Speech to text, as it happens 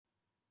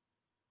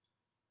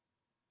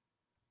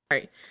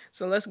right,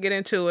 so let's get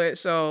into it.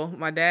 So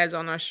my dad's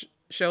on our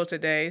show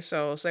today.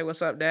 So say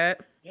what's up, Dad.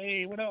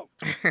 Hey, what up?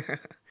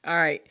 All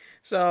right.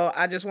 So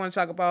I just want to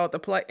talk about the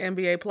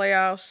NBA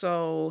playoffs.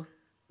 So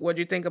what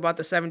do you think about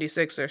the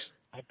 76ers?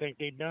 I think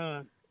they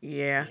done.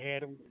 Yeah. They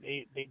had them.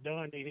 They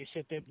done. They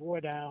set that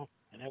boy down,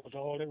 and that was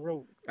all they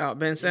wrote. Oh,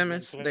 Ben He's been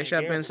Simmons. They playing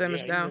shut Ben terrible.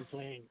 Simmons Yeah, he's down. been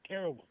playing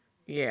terrible.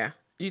 Yeah.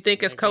 You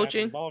think And it's that guy from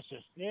coaching? Boston.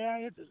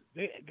 Yeah,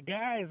 the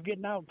guy is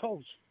getting out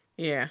coached.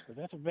 Yeah. Cause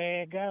that's a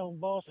bad guy on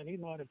Boston. He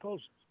know how to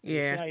coach. And you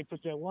see Yeah. how he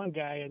put that one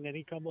guy, and then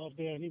he come up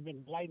there and he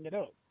been lighting it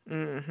up.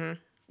 Mhm.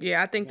 Yeah,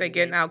 I I think they're mean,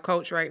 getting out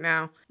coached right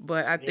now,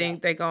 but yeah,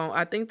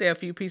 I think they're a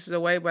few pieces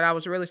away, but I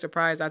was really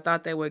surprised. I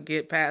thought they would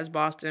get past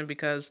Boston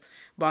because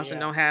Boston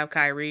yeah. don't have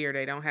Kyrie or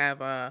they don't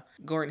have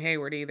Gordon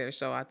Hayward either,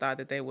 so I thought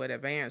that they would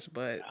advance,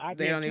 but I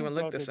they did don't too. even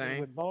look Thought the that they,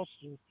 same. with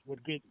Boston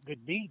would get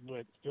beat,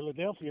 but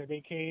Philadelphia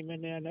they came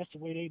in there, and that's the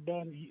way they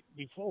done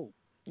before.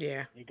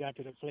 Yeah. They got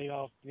to the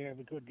playoff there,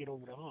 we could get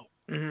over the hump.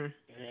 Mhm.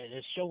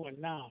 It's showing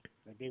now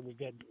that they was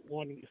that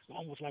one,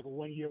 almost like a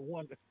 1 year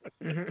wonder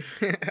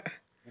Mhm.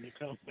 when they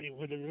come,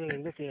 when they really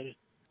look at it.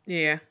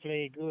 Yeah.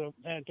 Played good,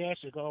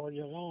 fantastic all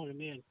year long, and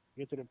then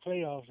get to the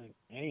playoffs, and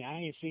I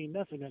ain't seen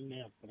nothing in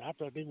them. But I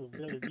thought they would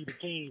really be the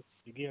team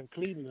to give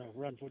Cleveland a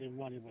run for their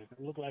money, but it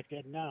look like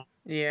that now.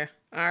 Yeah.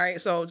 All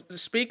right. So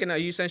speaking of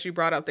you, since you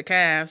brought up the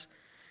Cavs,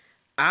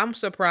 I'm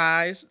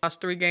surprised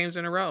lost 3 games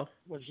in a row.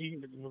 Was he?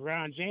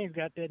 LeBron James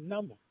got that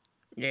number.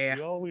 Yeah.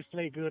 He always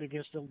play good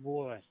against them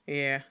boys.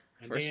 Yeah.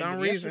 And For then some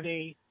reason.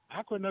 yesterday,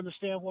 I couldn't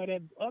understand why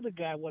that other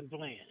guy wasn't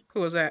playing.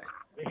 Who was that?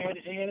 They had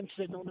him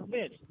sitting on the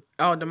bench.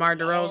 Oh, DeMar Lamar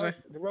DeRozan.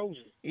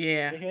 DeRozan.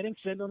 Yeah. They had him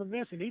sitting on the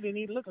bench, and he didn't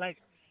even look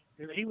like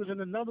he was in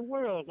another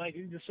world. Like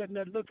he just sitting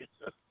there looking.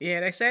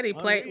 Yeah, they said he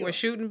played was Unreal.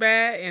 shooting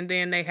bad, and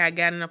then they had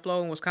got in the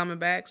flow and was coming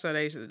back, so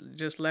they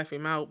just left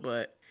him out.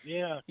 But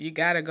Yeah, you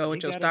got to go he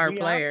with your got to star be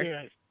out player.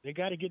 there. They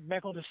got to get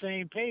back on the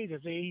same page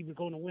if they even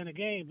going to win a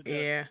game. Because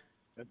Yeah,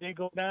 if they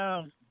go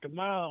down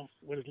tomorrow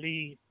with his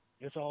lead,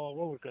 it's all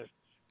over. Because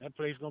that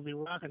place going to be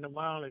rocking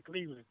tomorrow in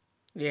Cleveland,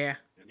 yeah.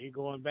 and he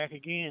going back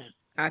again.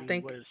 I He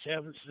think what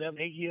 7,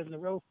 8 years in a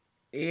row.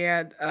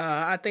 yeah.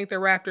 I think the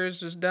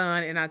Raptors is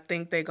done, and I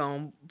think they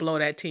gonna blow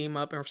that team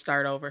up and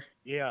start over.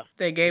 Yeah,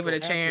 They they gave it a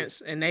gonna have to.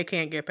 chance, and they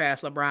can't get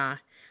past LeBron.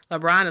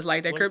 LeBron is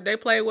like they Well, they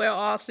play well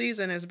all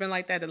season. It's been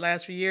like that the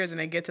last few years, and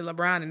they get to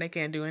LeBron and they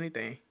can't do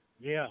anything.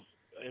 yeah.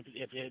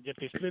 If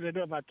they split it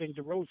up, I think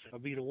the Roach will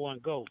be the one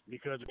go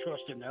because of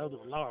trust in the other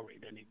Lowry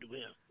than they do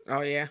him.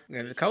 Oh yeah, and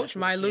the That's coach what it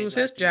might seemed lose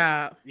his like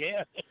to me.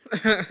 job.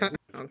 Yeah,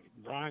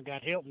 Brian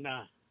got help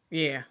now,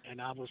 Yeah.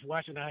 and I was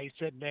watching how he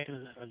sat back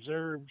and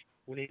observed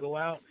when he go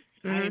out.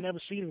 I Mhm. ain't never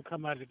seen him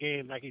come out of the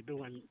game like he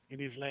doing in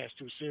these last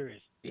two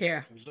series.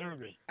 Yeah.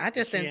 Observing I and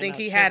just didn't seeing think how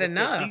he had set up that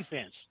enough.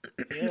 defense.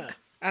 Yeah,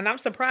 And I'm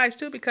surprised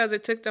too because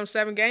it took them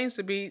 7 games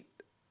to beat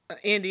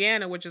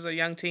Indiana, which is a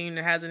young team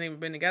that hasn't even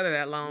been together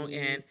that long, hmm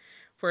and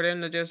for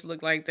them to just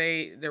look like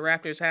the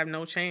Raptors have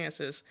no chance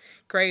is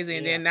crazy.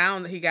 And yeah. then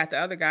now he got the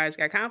other guys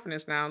got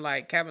confidence now,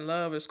 like Kevin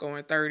Love is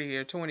scoring 30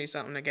 or 20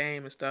 something a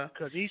game and stuff.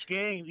 Because each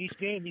game,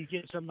 you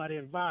get somebody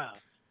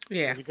involved.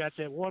 Yeah, Because you got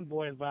that one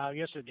boy involved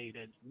yesterday,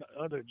 that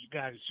other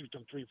guy that shoot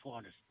them 3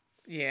 pointers.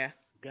 yeah,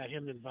 Got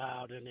him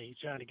involved, and then he's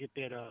trying to get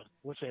that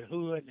what's that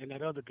Hood and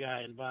that other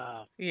guy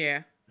involved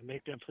yeah, and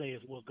make them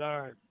players more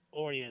guard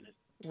oriented.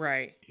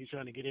 right. He's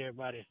trying to get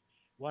everybody.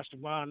 Watch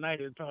tomorrow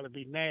night. It'll probably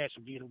be Nash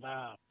will be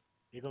involved.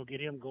 They're gonna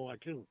get him going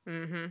too.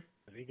 Mhm.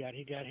 He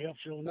got help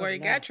showing Well, up you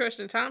got now.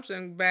 Tristan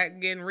Thompson back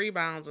getting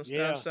rebounds and stuff,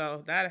 Yeah,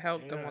 so that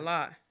helped them a yeah.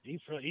 lot.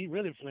 He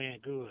really playing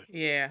good.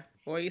 Yeah.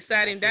 Well, you And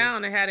sat I him said,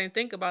 down and had him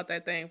think about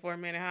that thing for a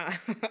minute,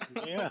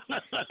 yeah.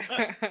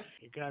 huh?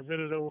 He got rid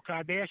of the old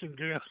Kardashian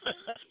girl.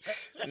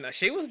 No,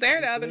 she was there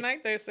He the other played.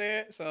 night. They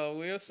said so.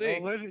 We'll Oh, see.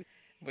 was he?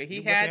 But He he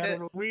must have had had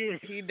that. on a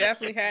wig. He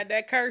definitely had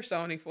that curse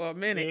on him for a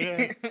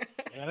minute.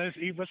 Yeah.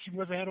 She must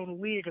have had on a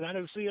wig because I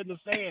didn't see her in the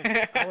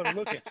stand. I was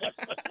looking.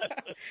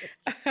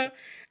 All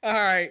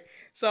right.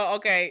 So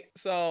okay.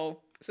 So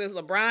since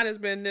LeBron has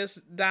been this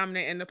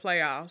dominant in the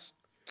playoffs,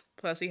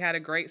 plus he had a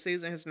great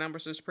season, his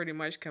numbers is pretty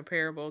much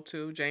comparable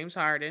to James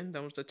Harden.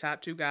 Those the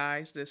top 2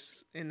 guys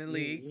this in the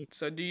league. Mhm.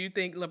 So do you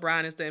think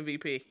LeBron is the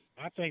MVP?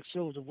 I think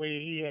so. The way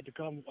he had to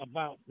come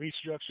about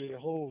restructure the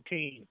whole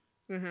team.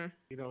 Mhm.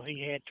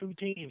 He had two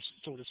teams,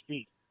 so to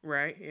speak,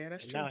 Right. Yeah,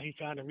 that's and now true. he's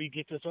trying to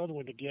re-get this other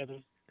one together,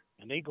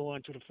 and they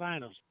going to the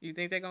finals. You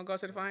think they're gonna go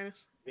to the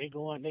finals? They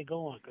going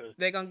because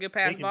They gonna get they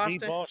past can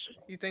beat Boston? Boston.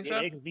 You think Yeah, so?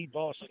 they can beat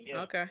Boston.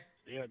 Yeah, Okay.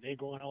 they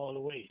going all the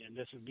way, and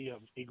this would be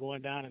he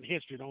going down in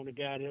history. The only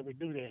guy to ever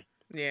do that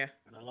Yeah.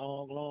 in a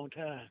long, long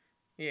time.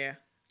 Yeah.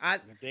 I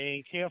And if they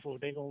ain't careful,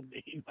 they gonna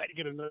he might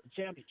get another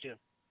championship.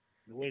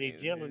 The way they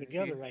gelling you,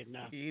 together right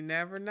now. you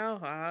never know.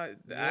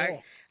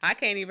 Yeah, I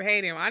can't even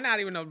hate him. I'm not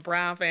even a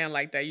Brown fan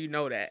like that. You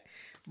know that.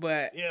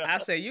 But yeah. I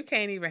say you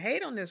can't even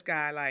hate on this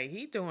guy. Like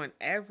he doing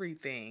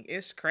everything.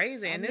 It's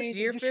crazy. I And this mean,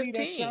 year did you see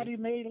that shot 15. he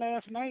made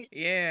last night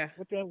Yeah.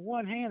 with that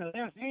one hand, the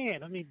left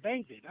hand? I mean,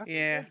 banked it. I said,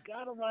 Yeah. good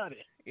God Almighty.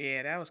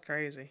 Yeah, that was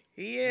crazy.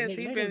 He And is.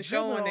 they He let been him dribble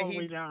showing that all the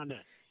way he down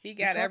there. He He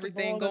got caught the everything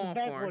ball in the going for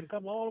backboard him. and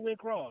come all the way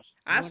across. It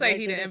I went say right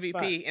he to the that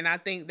spot. MVP, and I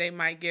think they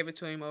might give it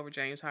to him over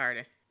James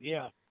Harden.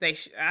 Yeah. They,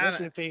 sh- I,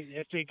 Especially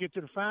if they get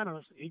to the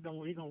finals, he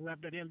gonna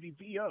wrap that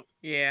MVP up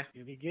yeah,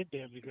 if he get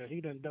there because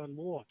he done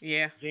more.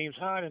 yeah, James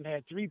Harden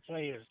had three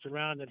players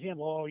surrounded him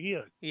all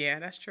year. yeah.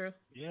 That's true.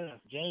 Yeah,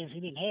 James he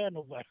didn't have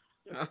nobody,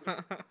 All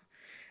and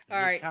they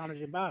right. counted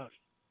him out.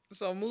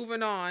 So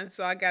moving on.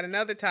 So I got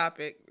another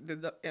topic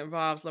that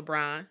involves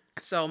LeBron.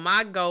 So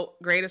my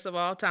GOAT, greatest of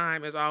all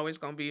time, is always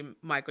going to be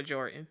Michael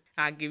Jordan.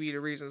 I'll give you the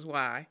reasons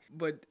why.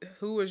 But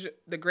who is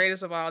the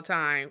greatest of all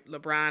time,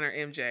 LeBron or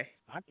MJ?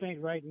 I think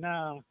right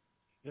now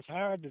it's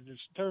hard to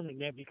determine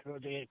that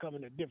because they had come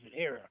in a different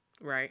era.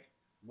 Right.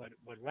 But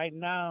right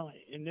now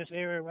in this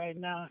era right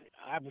now,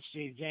 I would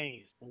say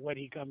James from what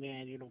he come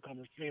in,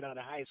 coming straight out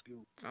of high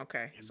school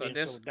Okay. and So being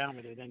this so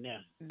dominant in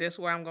there. this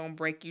where I'm gonna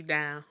break you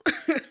down.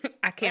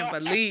 I can't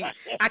believe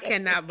I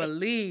cannot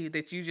believe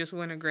that you just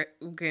went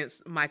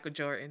against Michael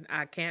Jordan.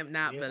 I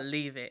cannot Yeah,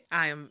 believe it.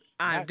 I'm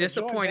Michael Jordan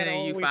disappointed had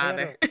in you, always had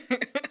Father.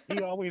 a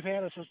he always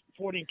had a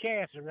supporting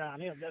cast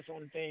around him. That's the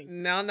only thing.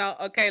 No, no.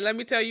 Okay, let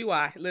me tell you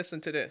why. Listen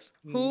to this.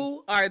 Hmm.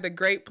 Who are the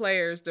great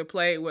players that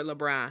played with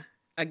LeBron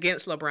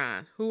against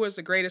LeBron? Who was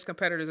the greatest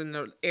competitors in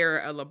the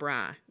era of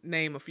LeBron?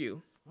 Name a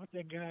few. What's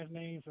that guy's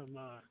name from?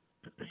 Man,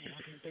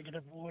 I can't think of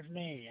the boy's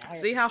name.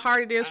 See how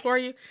hard it is I for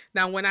you?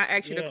 Now, when I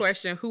ask you the yeah,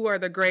 question, who are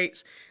the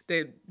greats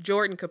that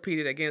Jordan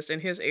competed against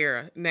in his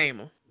era? Name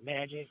them.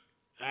 Magic,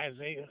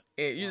 Isaiah,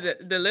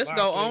 The list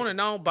go on Barkley.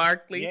 and on.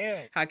 Barkley,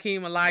 Yeah,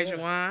 Hakeem yeah,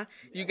 Olajuwon.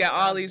 You got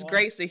all these Olajuwon.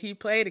 greats that he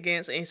played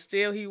against, and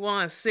still he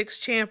won 6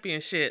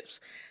 championships.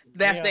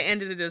 That's the Yeah.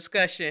 end of the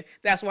discussion.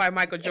 That's why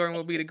Michael Jordan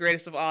will be the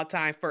greatest of all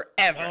time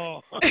forever.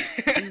 Oh,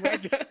 he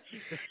right there.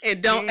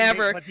 And don't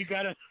ever, But you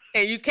gotta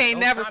and you can't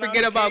don't never count out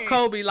forget the about game.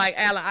 Kobe, like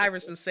Allen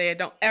Iverson said.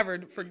 Don't ever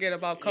forget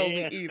about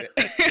Kobe Yeah, either.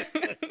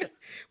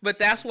 But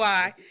that's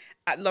why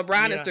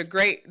LeBron is yeah,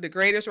 the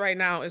greatest right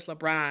now is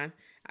LeBron.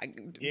 I,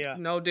 yeah.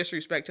 no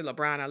disrespect to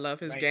LeBron, I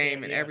love his Right there,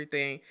 game and yeah.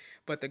 everything,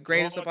 but the Of all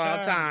greatest of all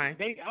time, time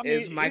I is mean,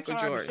 it's Michael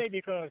hard to Jordan. say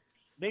because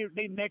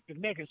they neck to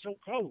neck is so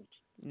close.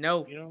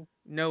 No, You know,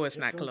 no, it's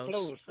it's not so close.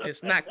 close.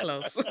 It's not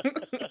close.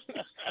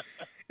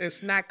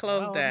 It's not I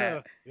close, don't know.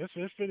 Dad.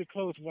 It's pretty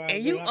close by the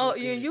And way I look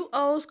at it. you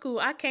old school.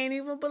 I can't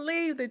even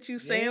believe that you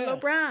saying Yeah,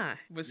 LeBron.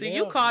 But see,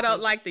 you yeah. I caught up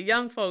think like the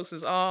young folks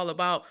is all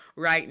about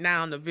right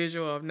now and the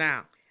visual of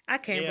now. I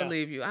can't yeah.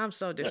 believe you. I'm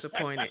so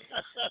disappointed.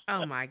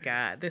 Oh my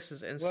God, this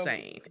is Well,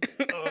 insane.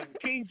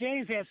 King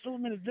James had so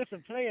many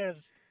different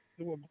players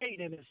who were great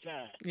in his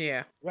time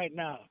Yeah. right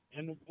now.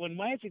 And when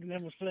Magic and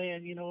them was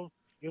playing,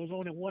 it was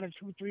only one or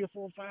two, three or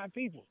four, five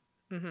people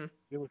Mhm.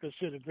 that were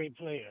considered great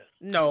players,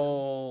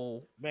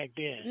 No. back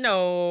then.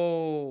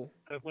 No.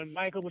 Because when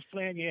Michael was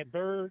playing, you had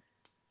Bird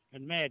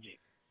and Magic.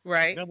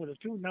 Right? Them were the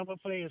two number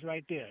players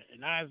right there.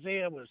 And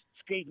Isaiah was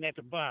skating at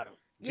the bottom.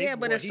 Yeah, Big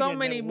but boy, there's he so didn't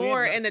many never win,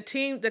 more, but and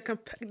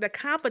the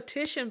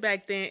competition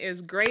back then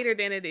is greater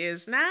than it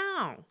is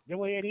now. the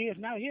way it is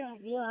now, yeah,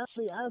 yeah,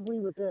 I agree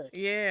with that.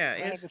 Yeah,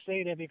 I had it's to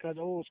say that because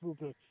old school,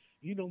 'cause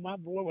my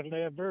boy was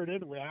Larry Bird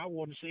anyway. I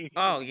want to say he was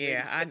oh the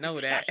yeah, greatest. I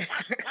know that.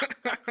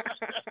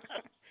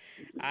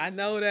 I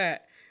know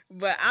that.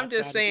 But I I'm just try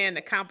to get, saying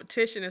the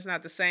competition is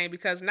not the same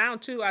because now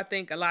too I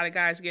think a lot of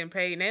guys getting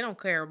paid and they don't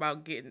care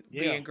about getting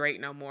yeah, being great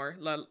no more.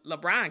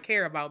 LeBron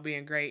care about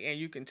being great and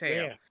you can tell.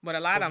 yeah. But a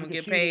lot Because of you them can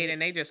get see paid that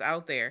and they just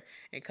out there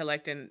and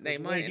collecting with their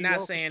the way money. And he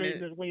not saying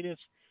orchestrated it, the way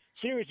this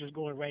series is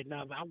going right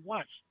now. But I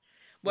watched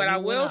but when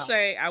he went out.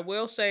 I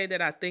will say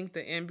that I think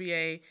the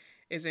NBA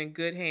is in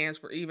good hands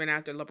for even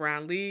after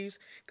LeBron leaves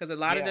because a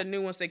lot of Yeah, the new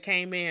ones that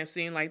came in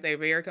seem like they're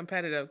very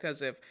competitive.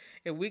 Because if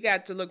we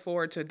got to look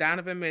forward to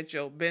Donovan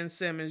Mitchell, Ben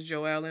Simmons,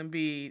 Joel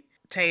Embiid,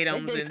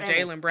 Tatum's, they and coming.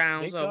 Jalen They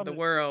Browns of the coming.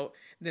 world,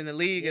 then the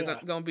league is Yeah,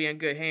 going to be in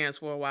good hands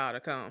for a while to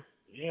come.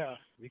 yeah.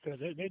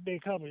 Because they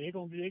coming. They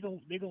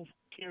gonna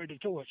carry the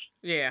torch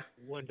Yeah.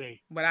 one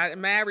day. But I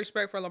mad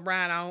respect for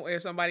LeBron. I don't,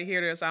 if somebody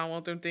hear this, I don't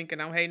want them thinking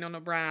I'm hating on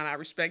LeBron. I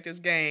respect his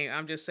game.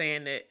 I'm just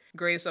saying that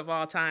greatest of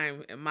all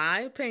time, in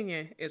my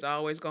opinion, is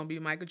always gonna be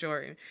Michael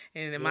Jordan.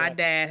 And then my Yeah.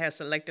 dad has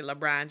selected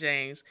LeBron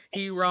James.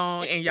 He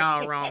wrong and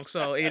y'all wrong.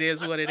 So it is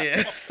what it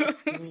is.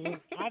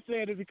 I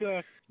said it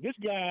because this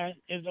guy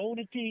is the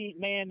only team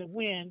man to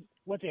win.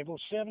 What they go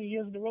 7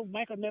 years in a row.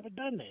 Michael never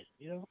done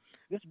that.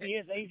 This be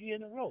his 8th year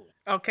in a row.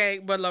 Okay,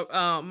 but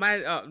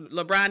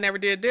LeBron never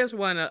did this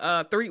one.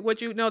 Three.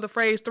 What you know the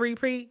phrase three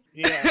Pete?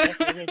 Yeah, that's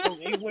what they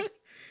go.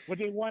 What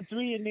they won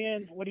three, and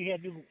then what he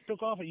had to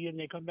took off a year, and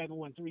they come back and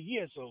won 3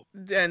 years. So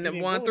And he then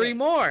didn't won go three that.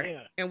 more.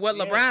 Yeah, And what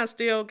yeah, LeBron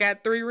still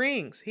got 3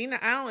 rings. He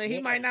not, I don't, he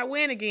yeah. might not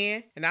win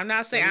again. And I'm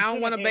not saying Well, he I don't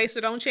should want have to had. base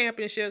it on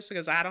championships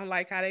because I don't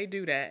like how they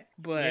do that. Yeah,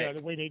 But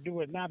the way they do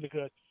it now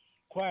because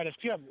quiet as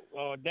kept.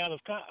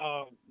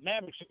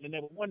 Mavericks should have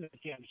never won the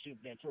championship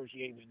that first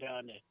year he was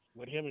down there.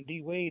 But him and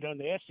D Wade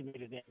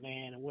underestimated that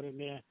man and went in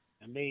there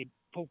and made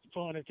poke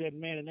fun at that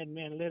man, and that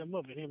man let him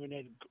up. And him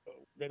and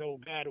that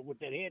old guy with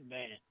that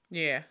headband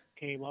yeah,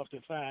 came off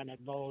to find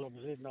that ball that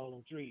was hitting all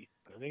them trees.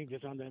 Because they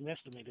just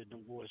underestimated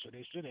them boys, so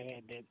they should have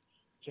had that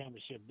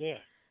championship there.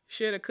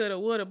 Shoulda, coulda,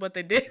 woulda, but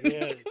they didn't.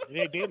 Yeah,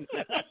 they didn't.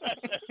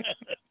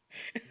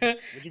 But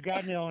you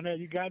got me on that.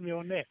 You got me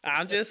on that.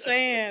 I'm just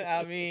saying.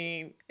 I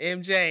mean,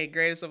 MJ,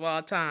 greatest of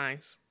all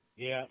times.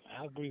 Yeah,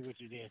 I agree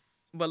with you there.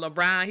 But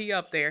LeBron, he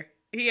up there.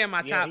 He in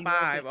my Yeah, top he's up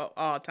there. five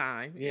all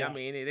time. I Yeah,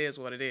 mean, it is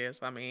what it is.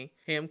 I mean,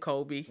 him,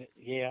 Kobe.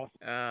 yeah.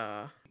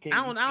 I You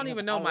don't can't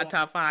even know my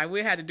top five.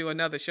 We had to do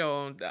another show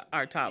on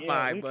our top yeah,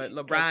 five, we but can,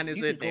 cause LeBron is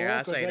you in can go there. on I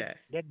because say that.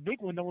 that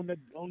big one on that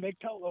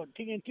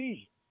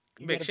TNT.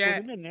 You Big got to put Shaq.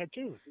 him in there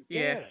too.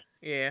 Yeah, Yeah,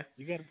 yeah.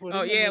 you got to put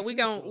Oh him in yeah, there we too.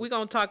 gon' we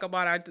gonna talk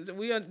about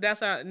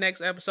that's our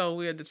next episode.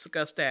 We'll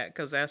discuss that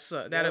because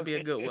that'll be a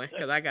Okay. good one.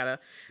 Because I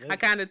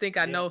That's, kind of think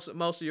I yeah. know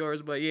most of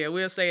yours, but yeah,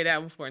 we'll say that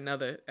one for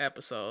another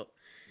episode.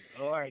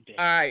 All right then.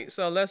 All right,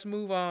 so let's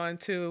move on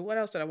to what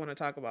else did I want to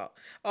talk about?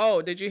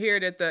 Oh, did you hear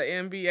that the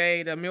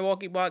NBA, the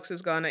Milwaukee Bucks,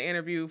 is going to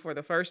interview for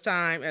the first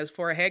time as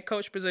for a head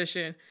coach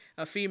position,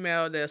 a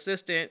female, the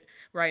assistant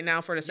right now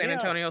for the San Yeah,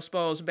 Antonio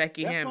Spurs,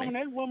 Becky Hammond.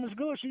 that woman's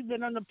good. She's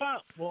been on the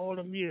pop for all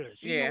them years.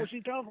 She know Yeah, what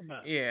she talking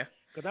about. yeah,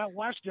 Cause I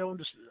watched her on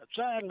the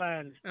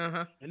sideline,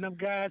 uh-huh, and them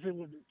guys that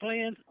were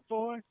playing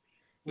for her.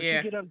 When she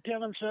yeah, get up and tell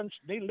them something,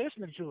 they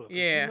listening to her. 'Cause she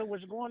yeah, know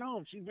what's going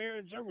on. She's very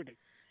observant. I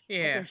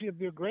yeah. think she'll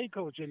be a great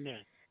coach in there.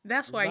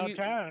 That's It's why about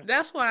time.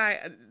 that's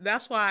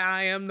why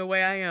I am the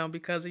way I am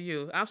because of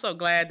you. I'm so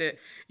glad that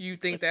you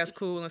think that's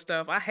cool and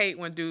stuff. I hate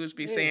when dudes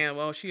be Yeah. saying,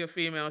 "Well, she a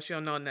female, she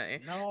don't know nothing."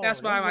 No, That's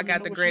that why I woman got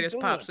know the what she greatest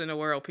doing. pops in the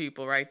world,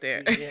 people, right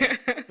there. Yeah.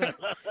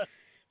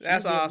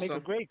 That's She'll make a awesome.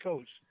 great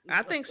coach.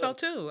 I think so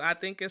too. I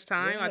think it's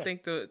time. I Yeah.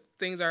 think the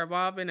things are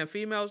evolving, and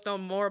females know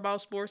more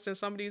about sports than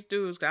some of these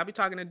dudes. 'Cause I be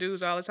talking to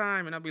dudes all the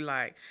time, and I'll be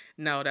like,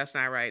 "No, that's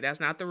not right. That's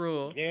not the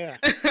rule." Yeah.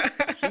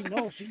 She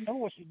know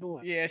what she's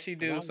doing. Yeah, she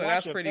 'Cause I do. So watched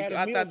that's her. pretty. Patty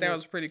I thought that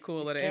Mills was pretty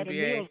cool of the Patty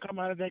NBA. Mills come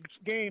out of that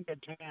game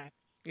that time,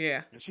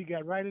 Yeah. and she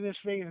got right in his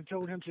face and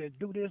told him, said,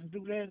 "Do this and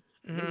do that."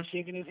 And he Hmm. was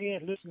shaking his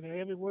head, listening to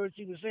every word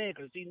she was saying,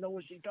 because he know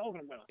what she's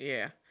talking about.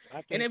 Yeah. I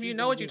And think if she's you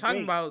know gonna what be you're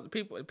talking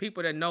great. about,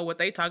 people that know what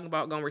they talking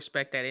about gonna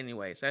respect that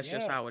anyways. That's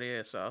just Yeah, how it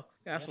is. So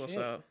that's that's what's it.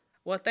 up.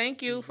 Well,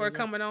 thank you She's for been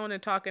coming on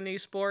and talking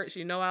these sports.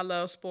 You know I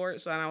love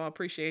sports, and I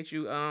appreciate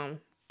you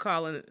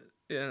calling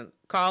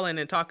calling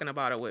and talking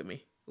about it with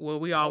me. Well,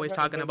 we all always right,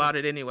 talking baby. about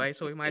it anyway,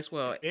 so we might as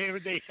well Every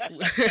day.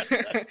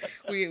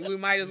 we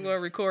might as well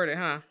record it,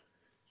 huh?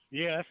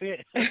 Yeah, that's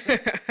it.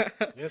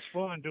 It's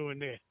fun doing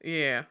that.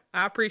 Yeah, I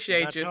 'Cause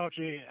appreciate you.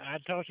 I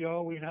taught you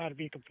always how to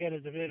be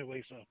competitive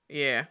anyway, so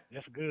Yeah.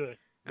 that's good.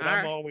 All But I'm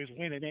right. always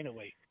winning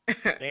anyway.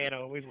 Dad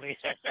always wins.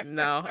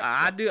 No,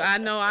 I do. I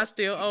know I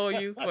still owe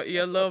you for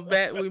your little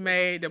bet we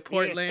made to Yeah.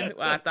 Portland.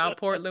 I thought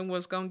Portland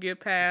was gonna get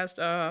past,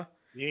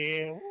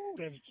 Yeah. Ooh,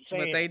 that's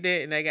but they sad.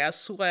 didn't. They got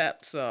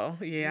swept. So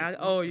yeah, I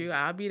owe you.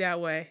 I'll be that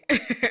way.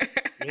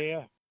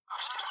 Yeah.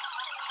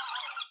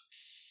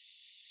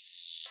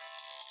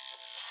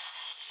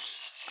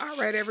 All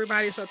right,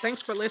 everybody. So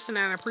thanks for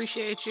listening. I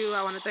appreciate you.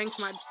 I want to thank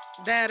my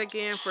dad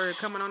again for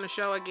coming on the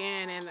show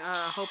again, and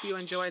hope you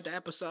enjoyed the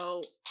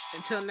episode.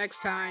 Until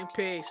next time,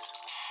 peace.